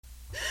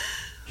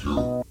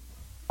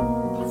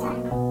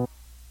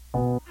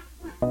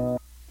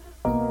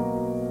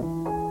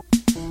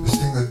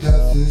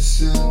is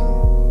sin.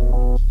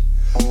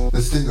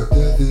 The sting of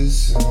death is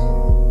sin.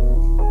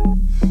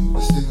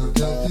 The sting of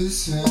death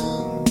is sin.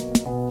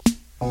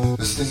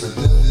 The sting of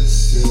death is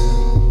sin.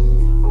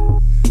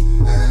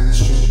 And the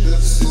strength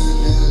of sin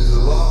is the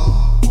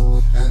law.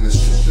 And the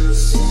strength of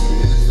sin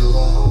is the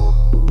law.